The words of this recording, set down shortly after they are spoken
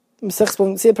Mesechus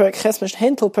Bava Metzia Perek Ches Mishnah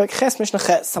Hintel Perek Ches Mishnah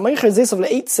Ches. Hamaycher Zeis of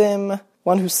Le'etzim,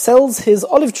 one who sells his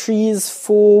olive trees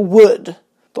for wood.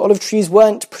 The olive trees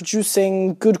weren't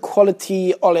producing good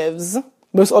quality olives.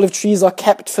 Most olive trees are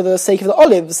kept for the sake of the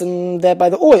olives and thereby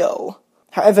the oil.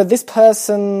 However, this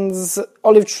person's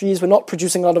olive trees were not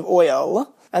producing a lot of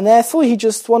oil, and therefore he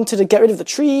just wanted to get rid of the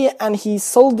tree, and he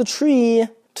sold the tree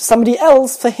to somebody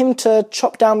else for him to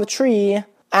chop down the tree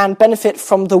and benefit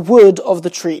from the wood of the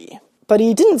tree. But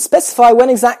he didn't specify when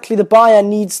exactly the buyer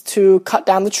needs to cut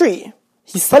down the tree.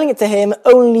 He's selling it to him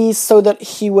only so that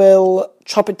he will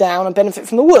chop it down and benefit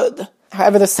from the wood.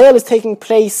 However, the sale is taking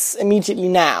place immediately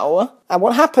now, and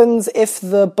what happens if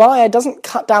the buyer doesn't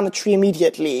cut down the tree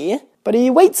immediately, but he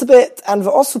waits a bit, and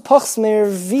v'osu pochsmer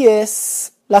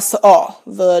vies lasa'ah,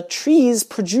 the trees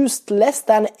produced less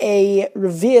than a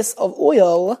revius of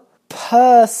oil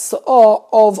per sa'ah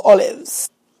of olives.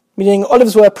 Meaning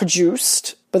olives were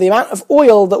produced, but the amount of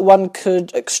oil that one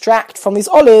could extract from these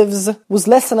olives was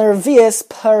less than a revius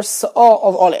per sa'ah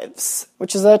of olives,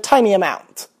 which is a tiny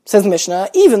amount. Says the Mishnah,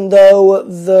 even though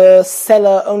the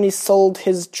seller only sold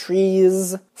his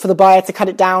trees for the buyer to cut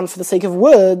it down for the sake of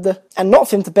wood, and not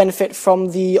for him to benefit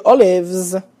from the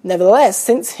olives, nevertheless,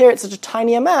 since here it's such a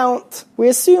tiny amount, we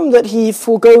assume that he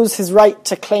forgoes his right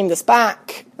to claim this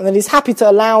back, and that he's happy to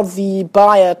allow the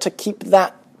buyer to keep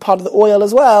that part of the oil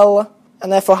as well,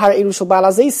 and therefore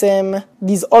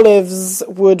these olives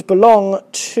would belong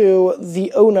to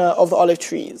the owner of the olive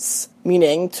trees,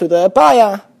 meaning to the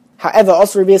buyer. However,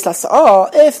 also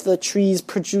if the trees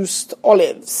produced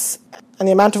olives, and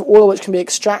the amount of oil which can be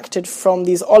extracted from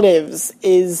these olives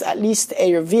is at least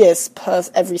a revius per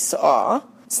every sa'ah,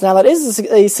 so now that is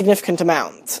a significant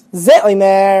amount.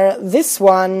 This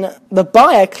one, the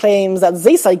buyer claims that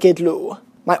zeisai gidlu,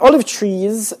 my olive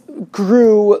trees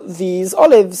grew these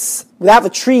olives. Without the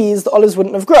trees, the olives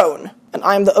wouldn't have grown, and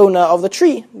I'm the owner of the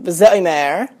tree. But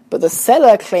the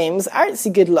seller claims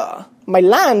aritzi gidla, my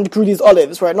land grew these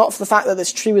olives. Were it not for the fact that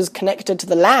this tree was connected to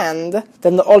the land,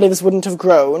 then the olives wouldn't have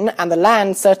grown, and the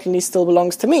land certainly still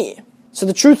belongs to me. So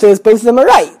the truth is, both of them are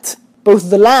right. Both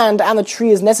the land and the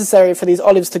tree is necessary for these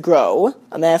olives to grow,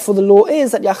 and therefore the law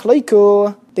is that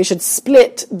yachloiku, they should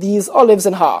split these olives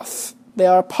in half. They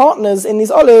are partners in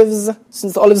these olives,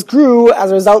 since the olives grew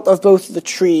as a result of both the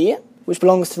tree, which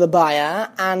belongs to the buyer,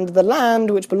 and the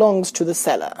land, which belongs to the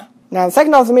seller. Now, the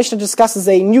second half of the Mishnah discusses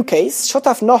a new case,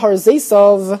 Shotaf Nohar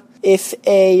Zeisov, if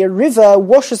a river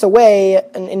washes away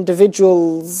an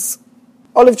individual's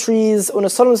olive trees, and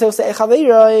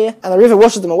the river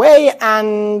washes them away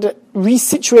and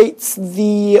resituates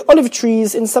the olive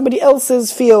trees in somebody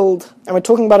else's field. And we're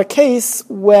talking about a case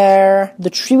where the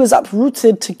tree was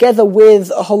uprooted together with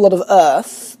a whole lot of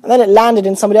earth, and then it landed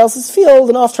in somebody else's field,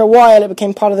 and after a while it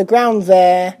became part of the ground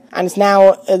there, and it's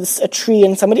now a tree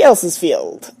in somebody else's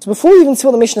field. So before we even see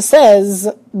what the Mishnah says,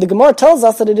 the Gemara tells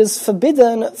us that it is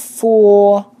forbidden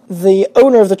for the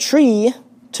owner of the tree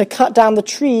to cut down the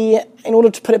tree in order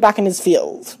to put it back in his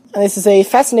field. And this is a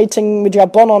fascinating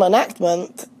midrabanon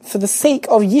enactment for the sake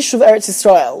of Yishuv Eretz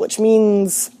Yisrael, which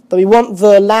means that we want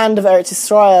the land of Eretz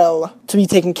Yisrael to be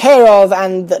taken care of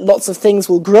and that lots of things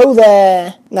will grow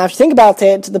there. Now, if you think about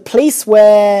it, the place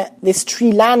where this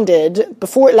tree landed,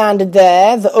 before it landed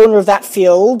there, the owner of that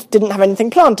field didn't have anything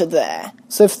planted there.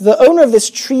 So if the owner of this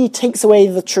tree takes away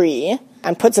the tree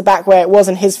and puts it back where it was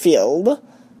in his field,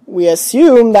 we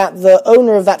assume that the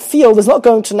owner of that field is not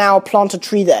going to now plant a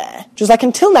tree there. Just like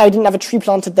until now he didn't have a tree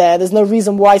planted there, there's no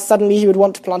reason why suddenly he would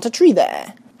want to plant a tree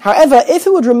there. However, if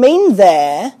it would remain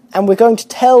there, and we're going to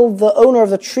tell the owner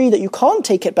of the tree that you can't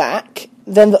take it back,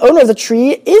 then the owner of the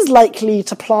tree is likely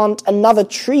to plant another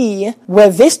tree where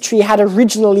this tree had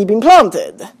originally been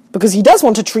planted, because he does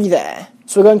want a tree there.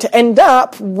 So we're going to end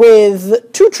up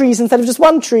with 2 trees instead of just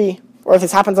 1 tree. Or if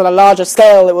this happens on a larger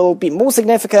scale, it will be more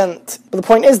significant. But the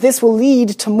point is, this will lead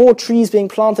to more trees being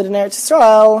planted in Eretz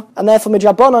Yisrael, and therefore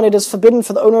midrabanan, it is forbidden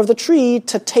for the owner of the tree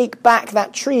to take back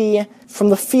that tree from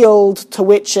the field to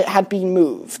which it had been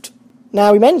moved.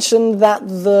 Now, we mentioned that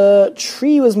the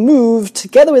tree was moved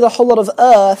together with a whole lot of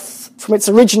earth from its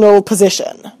original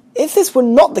position. If this were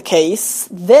not the case,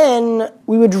 then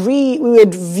we would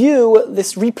view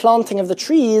this replanting of the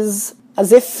trees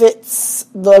as if it's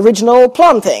the original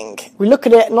planting. We look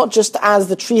at it not just as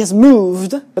the tree has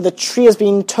moved, but the tree has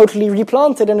been totally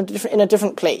replanted in a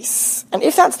different place. And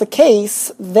if that's the case,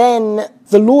 then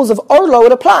the laws of Orla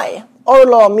would apply.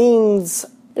 Orla means,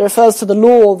 it refers to the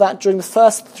law that during the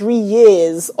first 3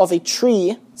 years of a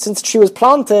tree, since the tree was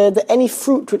planted, any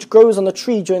fruit which grows on the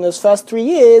tree during those first 3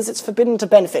 years, it's forbidden to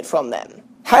benefit from them.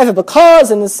 However,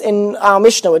 because in our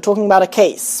Mishnah we're talking about a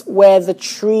case where the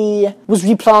tree was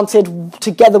replanted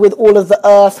together with all of the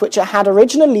earth which it had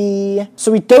originally,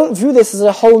 so we don't view this as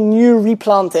a whole new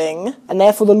replanting, and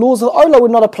therefore the laws of Orla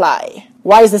would not apply.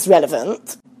 Why is this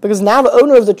relevant? Because now the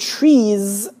owner of the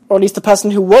trees, or at least the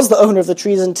person who was the owner of the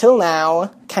trees until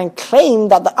now, can claim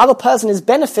that the other person is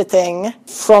benefiting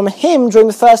from him during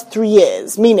the first 3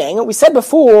 years. Meaning, we said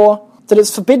before that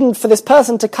it's forbidden for this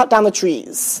person to cut down the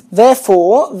trees.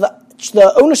 Therefore,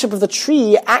 the ownership of the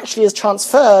tree actually is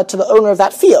transferred to the owner of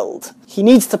that field. He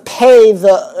needs to pay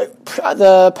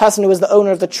the person who was the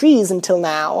owner of the trees until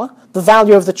now the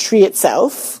value of the tree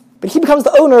itself, but he becomes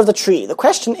the owner of the tree. The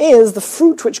question is, the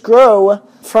fruit which grow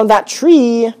from that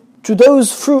tree, do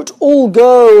those fruit all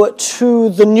go to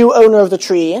the new owner of the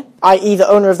tree, i.e. the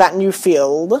owner of that new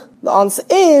field? The answer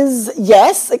is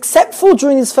yes, except for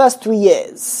during these first 3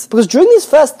 years. Because during these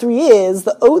first 3 years,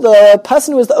 the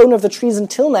person who is the owner of the trees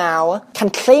until now can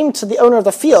claim to the owner of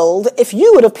the field, if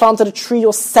you would have planted a tree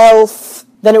yourself,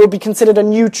 then it would be considered a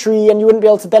new tree and you wouldn't be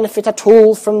able to benefit at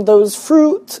all from those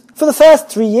fruit for the first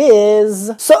 3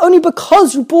 years. So only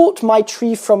because you bought my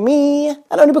tree from me,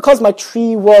 and only because my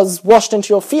tree was washed into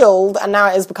your field and now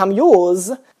it has become yours,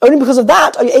 only because of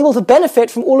that are you able to benefit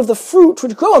from all of the fruit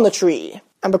which grow on the tree.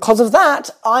 And because of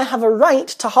that, I have a right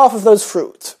to half of those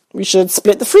fruit. We should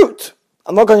split the fruit.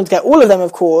 I'm not going to get all of them,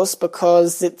 of course,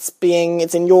 because it's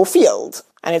in your field.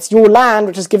 And it's your land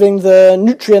which is giving the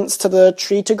nutrients to the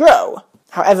tree to grow.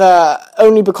 However,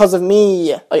 only because of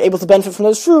me are you able to benefit from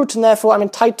those fruit, and therefore I'm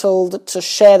entitled to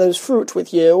share those fruit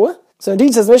with you. So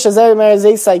indeed says Mishnah,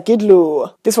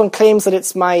 Gidlu. This one claims that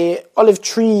it's my olive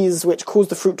trees which cause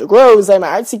the fruit to grow,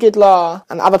 Gidla.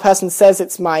 And the other person says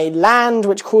it's my land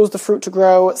which caused the fruit to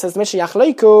grow. It says the Mishnah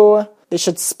Yachleiku. They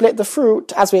should split the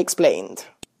fruit, as we explained.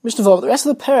 Mishnah Vav, the rest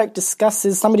of the perek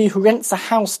discusses somebody who rents a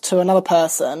house to another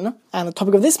person, and the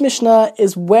topic of this Mishnah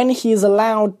is when he is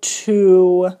allowed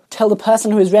to tell the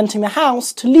person who is renting the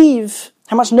house to leave.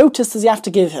 How much notice does he have to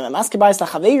give him?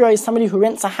 Is somebody who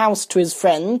rents a house to his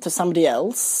friend, to somebody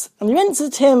else, and he rents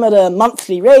it to him at a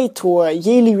monthly rate or a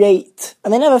yearly rate,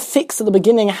 and they never fix at the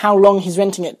beginning how long he's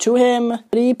renting it to him,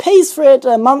 but he pays for it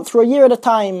a month or a year at a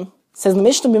time. Says the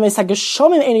Mishnah,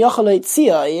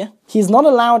 he's not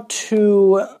allowed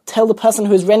to tell the person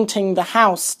who is renting the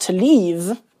house to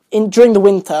leave during the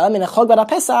winter,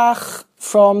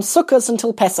 from Sukkot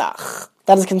until Pesach.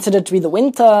 That is considered to be the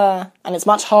winter, and it's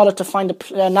much harder to find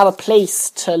another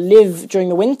place to live during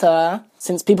the winter,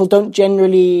 since people don't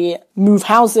generally move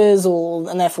houses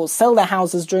and therefore sell their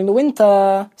houses during the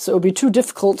winter, so it would be too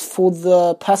difficult for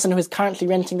the person who is currently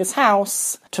renting this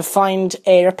house to find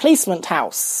a replacement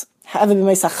house. However,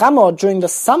 during the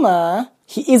summer,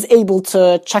 he is able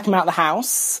to check him out the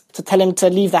house, to tell him to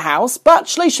leave the house, but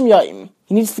shleishim yoim.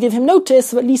 He needs to give him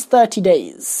notice of at least 30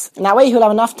 days. And that way he'll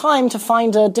have enough time to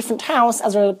find a different house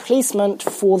as a replacement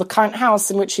for the current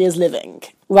house in which he is living.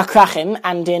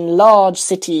 And in large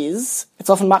cities, it's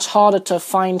often much harder to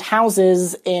find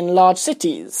houses in large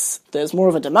cities. There's more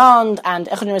of a demand, and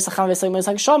whether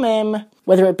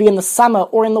it be in the summer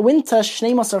or in the winter,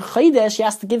 he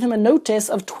has to give him a notice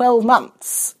of 12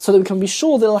 months, so that we can be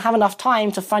sure that he'll have enough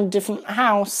time to find a different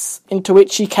house into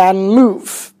which he can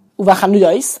move.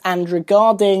 And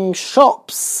regarding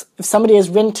shops, if somebody is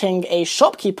renting a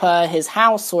shopkeeper his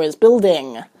house or his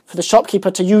building for the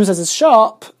shopkeeper to use as his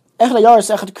shop,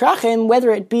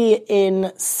 whether it be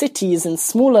in cities, in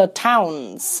smaller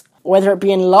towns, or whether it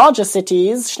be in larger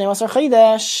cities,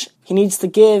 he needs to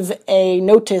give a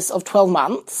notice of 12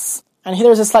 months. And here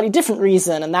there's a slightly different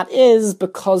reason, and that is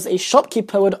because a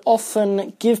shopkeeper would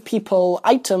often give people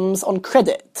items on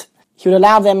credit. He would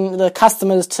allow the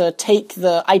customers to take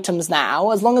the items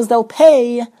now, as long as they'll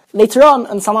pay later on,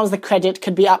 and sometimes the credit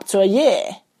could be up to a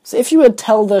year. So if you would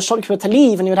tell the shopkeeper to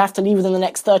leave, and he would have to leave within the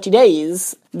next 30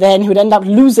 days, then he would end up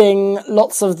losing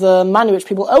lots of the money which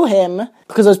people owe him,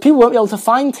 because those people won't be able to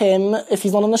find him if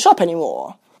he's not in the shop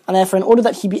anymore. And therefore, in order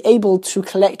that he be able to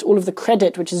collect all of the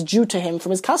credit which is due to him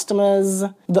from his customers,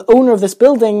 the owner of this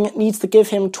building needs to give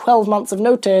him 12 months of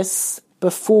notice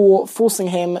before forcing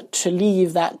him to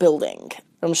leave that building.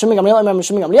 Shimon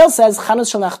Gamliel says,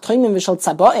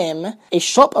 a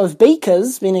shop of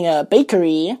bakers, meaning a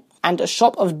bakery, and a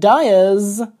shop of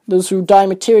dyers, those who dye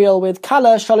material with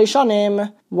color,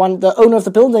 shalishanim, the owner of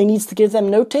the building needs to give them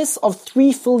notice of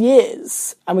 3 full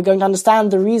years. And we're going to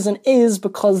understand the reason is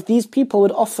because these people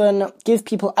would often give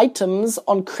people items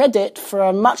on credit for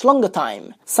a much longer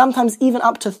time, sometimes even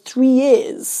up to 3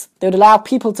 years. They would allow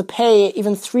people to pay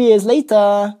even 3 years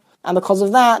later, and because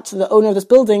of that, the owner of this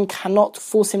building cannot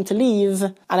force him to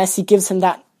leave unless he gives him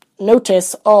that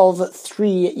notice of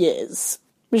 3 years.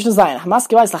 Mishnah Zayin,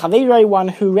 Hamaske Vais Lachaveiroi, one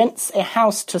who rents a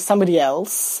house to somebody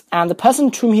else, and the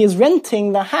person to whom he is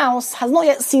renting the house has not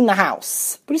yet seen the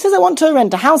house. But he says, I want to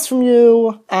rent a house from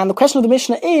you, and the question of the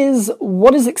Mishnah is,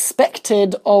 what is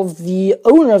expected of the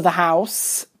owner of the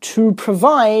house to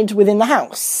provide within the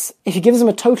house? If he gives him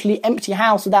a totally empty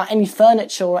house without any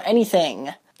furniture or anything,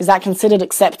 is that considered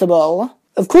acceptable?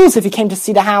 Of course, if he came to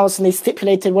see the house and they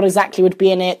stipulated what exactly would be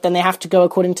in it, then they have to go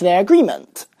according to their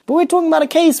agreement. But we're talking about a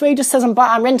case where he just says,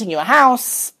 I'm renting you a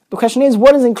house. The question is,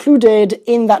 what is included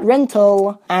in that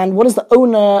rental, and what is the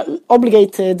owner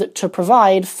obligated to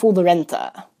provide for the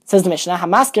renter? Says the Mishnah,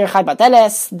 Hamasker Chai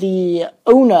Bateles, the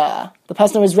owner, the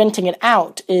person who is renting it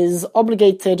out, is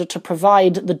obligated to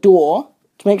provide the door,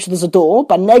 to make sure there's a door.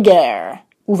 But Neger,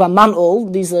 Uva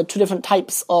Man'ul, these are two different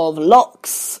types of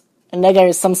locks. And Neger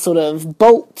is some sort of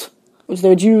bolt, which they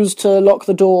would use to lock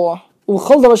the door.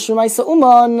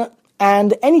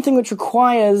 And anything which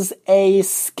requires a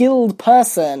skilled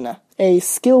person, a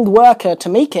skilled worker to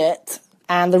make it,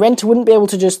 and the renter wouldn't be able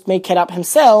to just make it up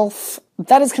himself,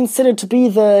 that is considered to be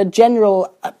the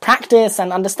general practice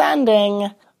and understanding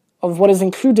of what is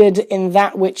included in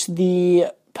that which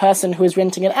the person who is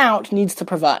renting it out needs to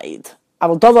provide.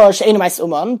 But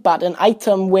an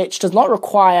item which does not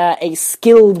require a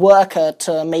skilled worker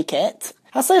to make it,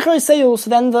 so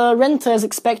then the renter is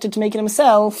expected to make it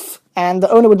himself, and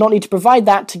the owner would not need to provide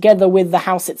that together with the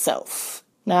house itself.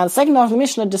 Now, the second half of the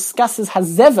Mishnah discusses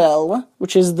hazevel,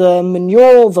 which is the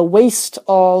manure, the waste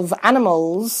of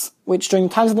animals, which during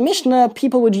the times of the Mishnah,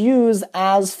 people would use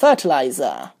as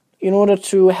fertilizer in order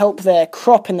to help their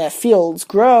crop in their fields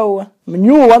grow.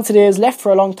 Manure, once it is left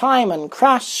for a long time and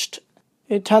crushed,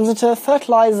 it turns into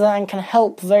fertilizer and can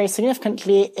help very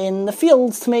significantly in the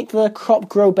fields to make the crop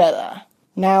grow better.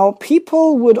 Now,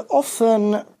 people would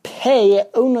often pay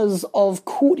owners of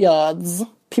courtyards,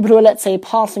 people who are, let's say,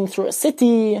 passing through a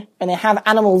city, and they have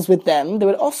animals with them, they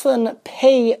would often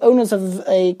pay owners of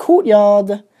a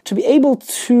courtyard to be able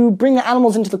to bring the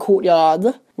animals into the courtyard,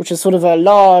 which is sort of a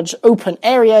large open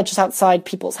area just outside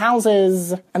people's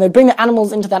houses, and they'd bring the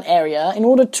animals into that area in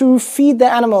order to feed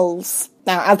their animals.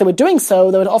 Now, as they were doing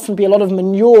so, there would often be a lot of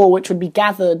manure which would be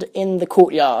gathered in the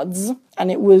courtyards,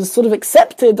 and it was sort of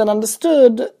accepted and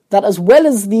understood that as well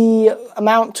as the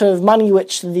amount of money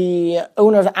which the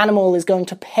owner of the animal is going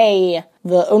to pay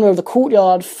the owner of the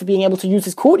courtyard for being able to use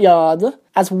his courtyard,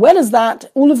 as well as that,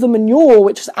 all of the manure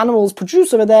which his animals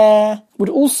produce over there would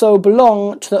also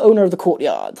belong to the owner of the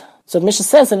courtyard. So the Mishnah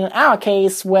says that in our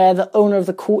case, where the owner of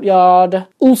the courtyard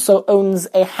also owns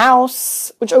a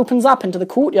house which opens up into the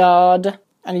courtyard,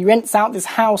 and he rents out this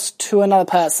house to another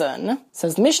person,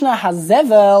 says the Mishnah,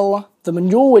 hazevel, the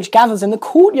manure which gathers in the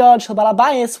courtyard, shel bal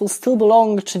habayis, will still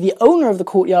belong to the owner of the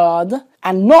courtyard,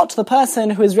 and not the person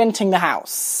who is renting the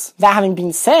house. That having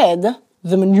been said,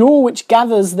 the manure which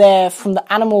gathers there from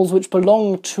the animals which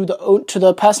belong to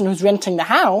the person who's renting the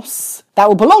house, that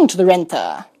will belong to the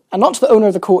renter, and not to the owner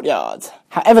of the courtyard.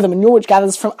 However, the manure which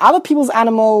gathers from other people's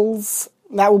animals,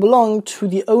 that will belong to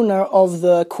the owner of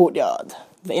the courtyard.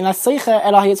 And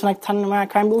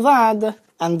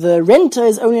the renter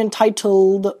is only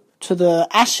entitled to the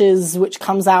ashes which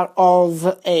comes out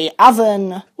of a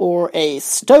oven or a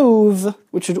stove,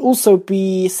 which would also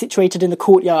be situated in the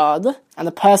courtyard, and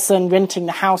the person renting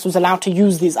the house was allowed to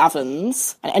use these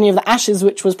ovens, and any of the ashes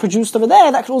which was produced over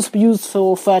there, that could also be used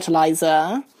for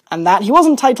fertilizer, and that he was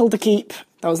entitled to keep.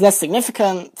 That was less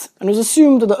significant, and it was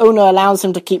assumed that the owner allows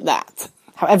him to keep that.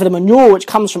 However, the manure which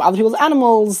comes from other people's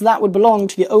animals, that would belong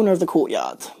to the owner of the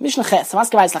courtyard. Mishnah Ches,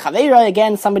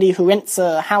 again, somebody who rents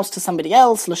a house to somebody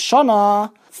else,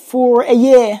 l'shana, for a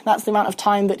year. That's the amount of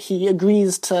time that he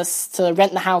agrees to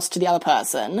rent the house to the other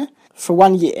person, for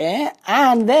 1 year,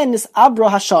 and then this Abra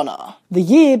Hashana. The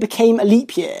year became a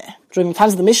leap year. During the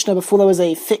times of the Mishnah, before there was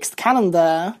a fixed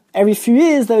calendar, every few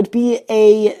years there would be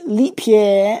a leap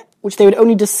year, which they would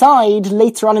only decide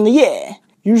later on in the year.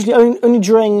 Usually only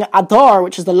during Adar,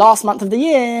 which is the last month of the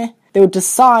year, they would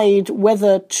decide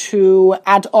whether to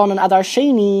add on an Adar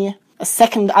Sheni, a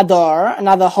second Adar,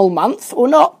 another whole month, or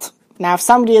not. Now, if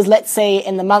somebody is, let's say,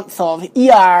 in the month of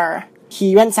Iyar,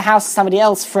 he rents a house to somebody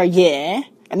else for a year,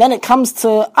 and then it comes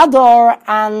to Adar,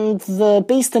 and the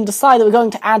Beis Din decide that we're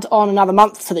going to add on another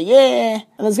month to the year,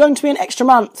 and there's going to be an extra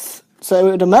month. So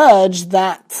it would emerge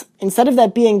that instead of there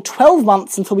being 12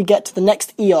 months until we get to the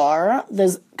next Iyar,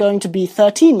 there's going to be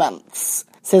 13 months.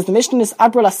 It says the Mishnah is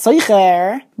Abra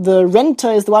L'Soicher, the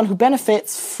renter is the one who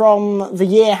benefits from the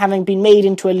year having been made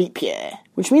into a leap year,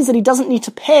 which means that he doesn't need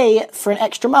to pay for an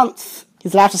extra month.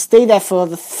 He's allowed to stay there for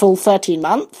the full 13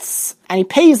 months, and he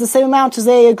pays the same amount as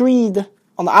they agreed.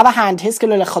 On the other hand,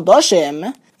 Hiskelu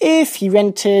Lechodoshim, if he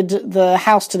rented the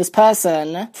house to this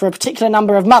person for a particular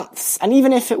number of months, and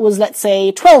even if it was, let's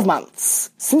say, 12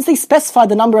 months, since they specified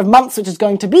the number of months which is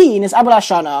going to be in Isabel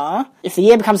Hashana, if the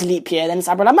year becomes a leap year, then it's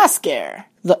Isabel Masker.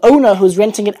 The owner who's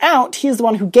renting it out, he is the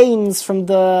one who gains from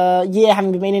the year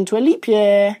having been made into a leap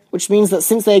year, which means that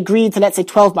since they agreed to, let's say,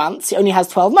 12 months, he only has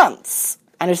 12 months.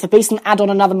 And if the basin add on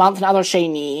another month, another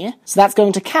sheni, so that's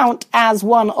going to count as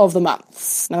one of the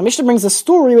months. Now the Mishnah brings a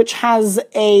story which has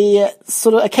a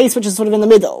case which is sort of in the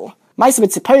middle. Maisa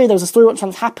b'Tzipori, there was a story which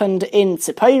once happened in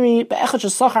Tzipori,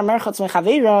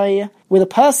 with a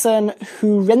person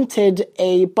who rented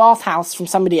a bathhouse from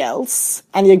somebody else,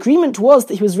 and the agreement was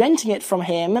that he was renting it from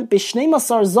him b'shnei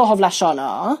masar zohav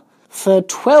lashana, for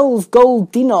 12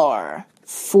 gold dinar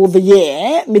for the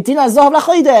year, medina zohav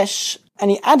lachodesh. And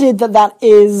he added that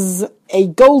is a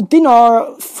gold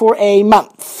dinar for a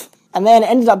month. And then it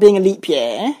ended up being a leap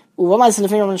year. And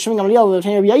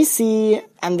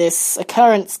this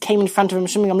occurrence came in front of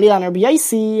Rabbi Gamliel and Rabbi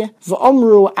Yosi.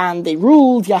 And they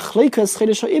ruled,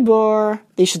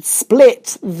 they should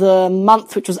split the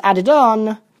month which was added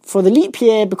on for the leap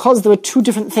year, because there were two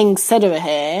different things said over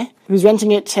here. He was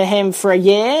renting it to him for a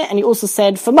year, and he also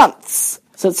said for months.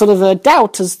 So it's sort of a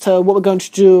doubt as to what we're going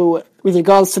to do with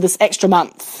regards to this extra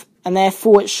month. And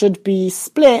therefore it should be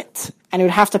split, and he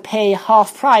would have to pay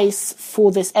half price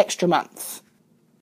for this extra month.